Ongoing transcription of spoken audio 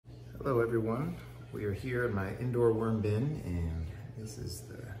Hello everyone, we are here in my indoor worm bin and this is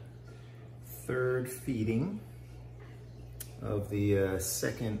the third feeding of the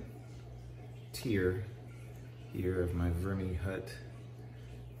second tier here of my Vermihut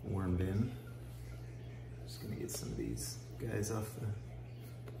worm bin. Just gonna get some of these guys off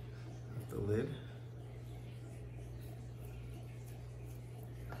the lid.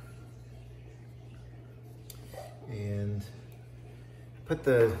 And put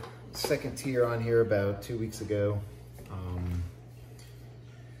the second tier on here about 2 weeks ago.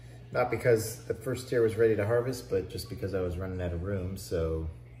 Not because the first tier was ready to harvest, but just because I was running out of room. So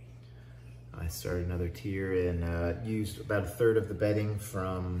I started another tier and used about a third of the bedding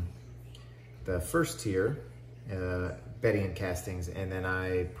from the first tier, bedding and castings, and then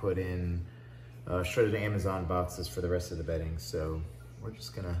I put in shredded Amazon boxes for the rest of the bedding. So we're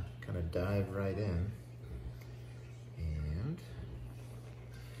just gonna kind of dive right in and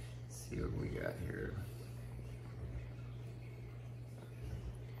see what we got here.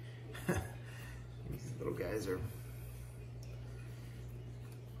 These little guys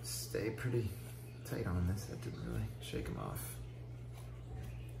stay pretty tight on this. That didn't really shake them off.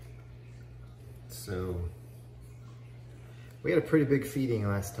 So we had a pretty big feeding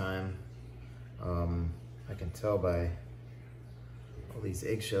last time. I can tell by all these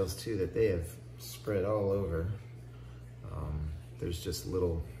eggshells too that they have spread all over. There's just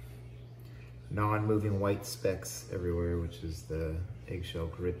little non-moving white specks everywhere, which is the eggshell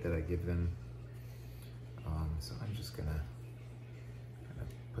grit that I give them. So I'm just gonna kind of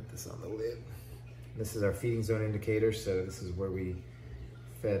put this on the lid. This is our feeding zone indicator, so this is where we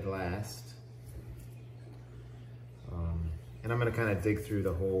fed last. And I'm gonna kind of dig through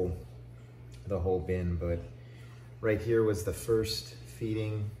the whole bin, but right here was the first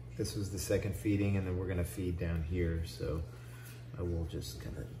feeding. This was the second feeding, and then we're gonna feed down here. So I will just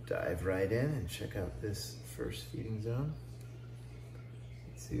kind of dive right in and check out this first feeding zone.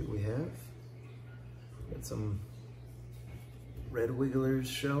 Let's see what we have. Got some red wigglers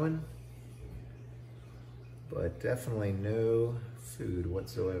showing, but definitely no food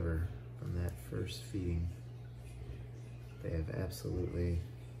whatsoever from that first feeding. They have absolutely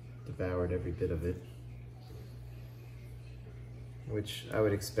devoured every bit of it, which I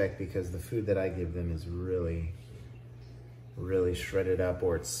would expect because the food that I give them is really shredded up,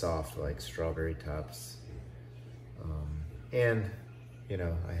 or it's soft like strawberry tops. And you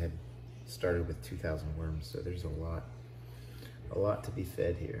know, I had started with 2,000 worms, so there's a lot to be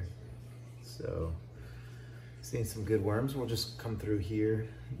fed here. So seeing some good worms. We'll just come through here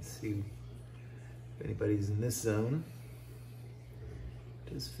and see if anybody's in this zone.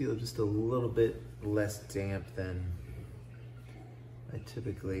 Does feel just a little bit less damp than I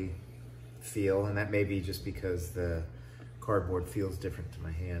typically feel, and that may be just because the cardboard feels different to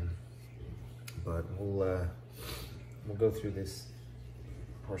my hand. But we'll go through this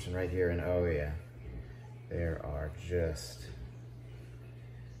portion right here, and oh yeah, there are just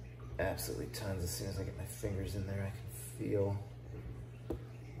absolutely tons. As soon as I get my fingers in there, I can feel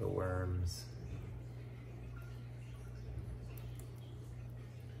the worms.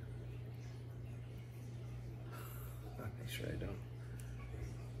 Make sure I don't.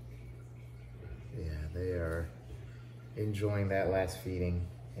 Yeah, they are enjoying that last feeding,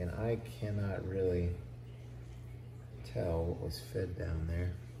 and I cannot really tell what was fed down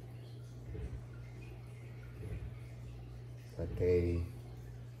there, but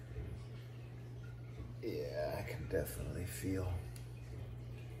yeah, I can definitely feel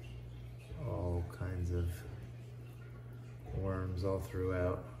all kinds of worms all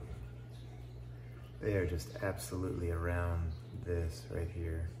throughout. They are just absolutely around this right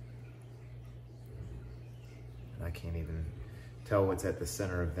here. And I can't even tell what's at the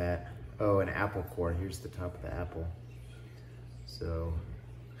center of that. Oh, an apple core. Here's the top of the apple. So,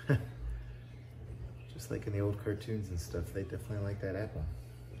 just like in the old cartoons and stuff, they definitely like that apple.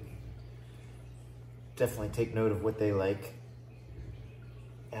 Definitely take note of what they like.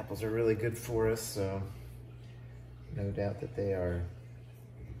 Apples are really good for us, so no doubt that they are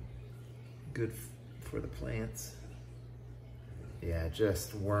good for the plants. Yeah,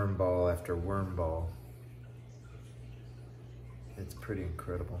 just worm ball after worm ball. It's pretty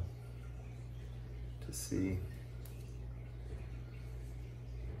incredible to see.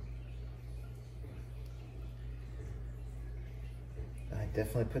 I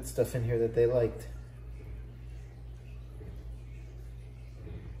definitely put stuff in here that they liked.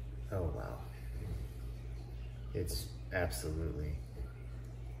 Oh wow. It's absolutely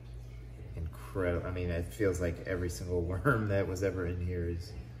incredible. I mean, it feels like every single worm that was ever in here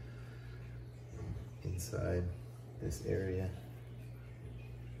is inside this area.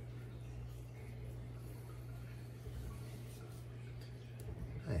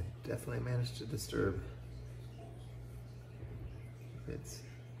 definitely managed to disturb bits.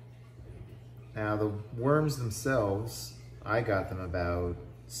 Now the worms themselves, I got them about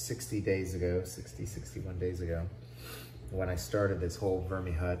 60 days ago, 61 days ago, when I started this whole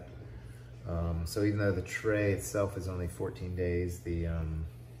Vermihut. So even though the tray itself is only 14 days, the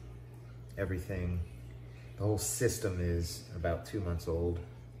everything, the whole system is about 2 months old.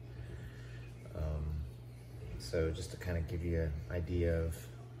 So just to kind of give you an idea of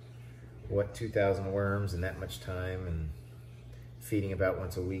what 2,000 worms in that much time and feeding about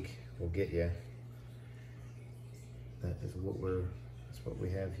once a week will get you. That is that's what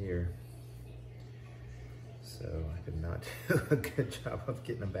we have here. So I did not do a good job of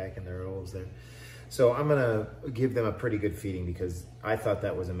getting them back in their holes there. So I'm gonna give them a pretty good feeding because I thought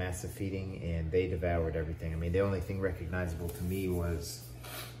that was a massive feeding and they devoured everything. I mean, the only thing recognizable to me was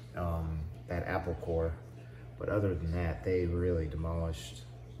that apple core. But other than that, they really demolished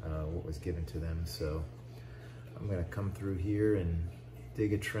what was given to them. So I'm gonna come through here and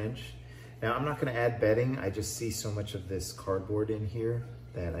dig a trench. Now I'm not gonna add bedding. I just see so much of this cardboard in here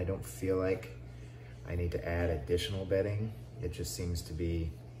that I don't feel like I need to add additional bedding. It just seems to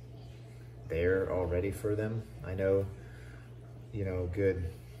be there already for them. I know, you know,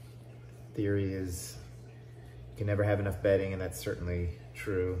 good theory is you can never have enough bedding, and that's certainly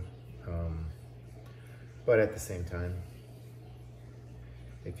true. But at the same time,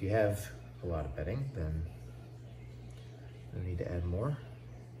 if you have a lot of bedding, then you need to add more.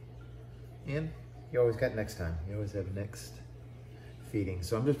 And you always got next time. You always have next feeding.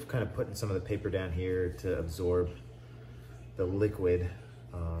 So I'm just kind of putting some of the paper down here to absorb the liquid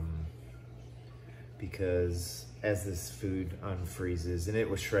because as this food unfreezes, and it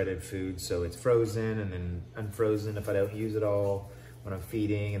was shredded food, so it's frozen and then unfrozen if I don't use it all when I'm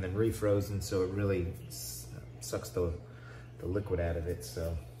feeding, and then refrozen, so it really sucks the liquid out of it.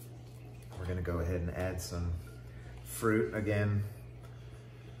 So we're gonna go ahead and add some fruit again.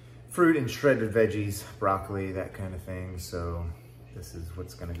 Fruit and shredded veggies, broccoli, that kind of thing. So this is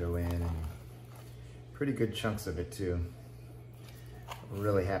what's gonna go in, and pretty good chunks of it too. I'm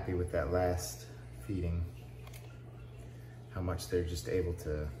really happy with that last feeding, how much they're just able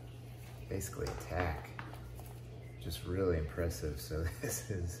to basically attack. Just really impressive. So this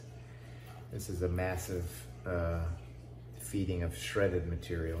is a massive feeding of shredded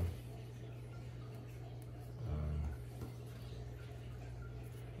material.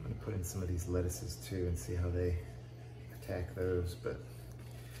 I'm gonna put in some of these lettuces too and see how they attack those, but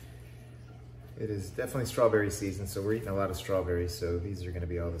it is definitely strawberry season, so we're eating a lot of strawberries, so these are gonna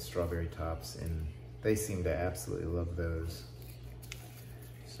be all the strawberry tops, and they seem to absolutely love those.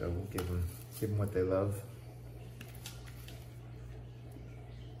 So we'll give them what they love.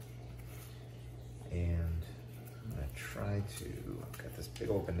 And I'm gonna try to, I've got this big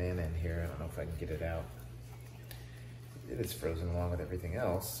old banana in here. I don't know if I can get it out. It is frozen along with everything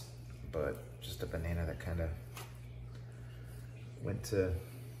else, but just a banana that kind of went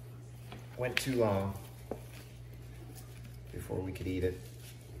too long before we could eat it.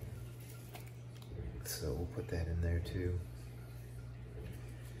 So we'll put that in there too.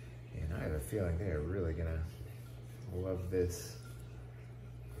 And I have a feeling they are really gonna love this.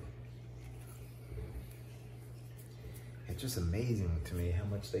 It's just amazing to me how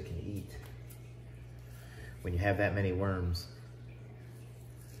much they can eat. When you have that many worms,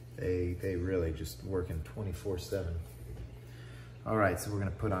 they really just working 24/7. All right, so we're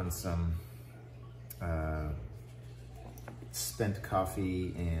gonna put on some spent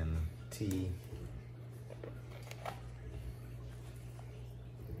coffee and tea.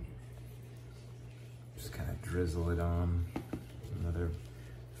 Just kind of drizzle it on. Another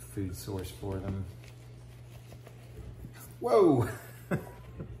food source for them. Whoa!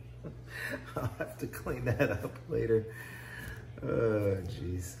 I'll have to clean that up later. Oh,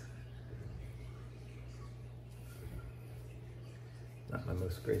 jeez. Not my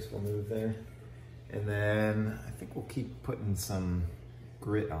most graceful move there. And then I think we'll keep putting some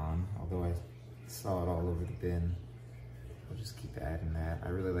grit on, although I saw it all over the bin. We'll just keep adding that. I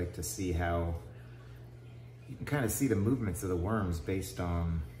really like to see how you can kind of see the movements of the worms based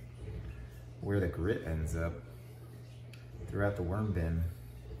on where the grit ends up throughout the worm bin,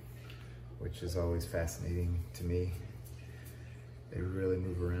 which is always fascinating to me. They really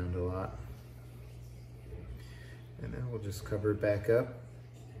move around a lot. And then we'll just cover it back up,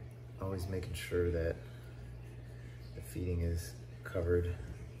 always making sure that the feeding is covered.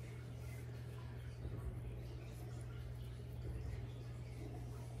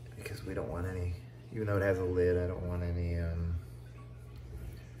 Because we don't want any, even though it has a lid, I don't want any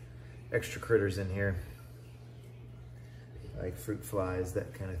extra critters in here. like fruit flies,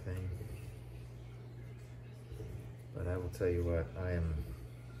 that kind of thing. But I will tell you what, I am,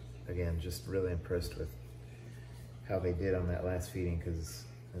 again, just really impressed with how they did on that last feeding, because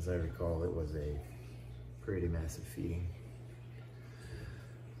as I recall, it was a pretty massive feeding.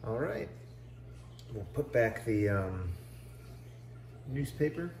 All right, we'll put back the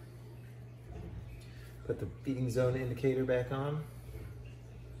newspaper, put the feeding zone indicator back on.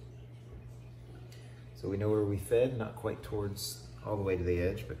 So we know where we fed, not quite towards all the way to the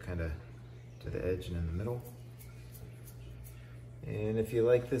edge, but kind of to the edge and in the middle. And if you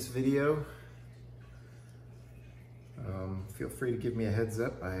like this video, feel free to give me a heads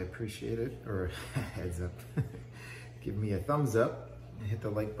up. I appreciate it, or heads up. Give me a thumbs up and hit the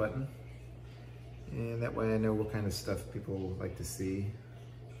like button. And that way I know what kind of stuff people like to see.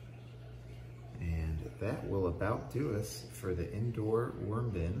 And that will about do us for the indoor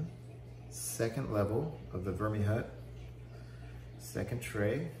worm bin, second level of the Vermihut, second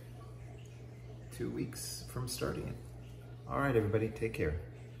tray, 2 weeks from starting it. All right, everybody, take care.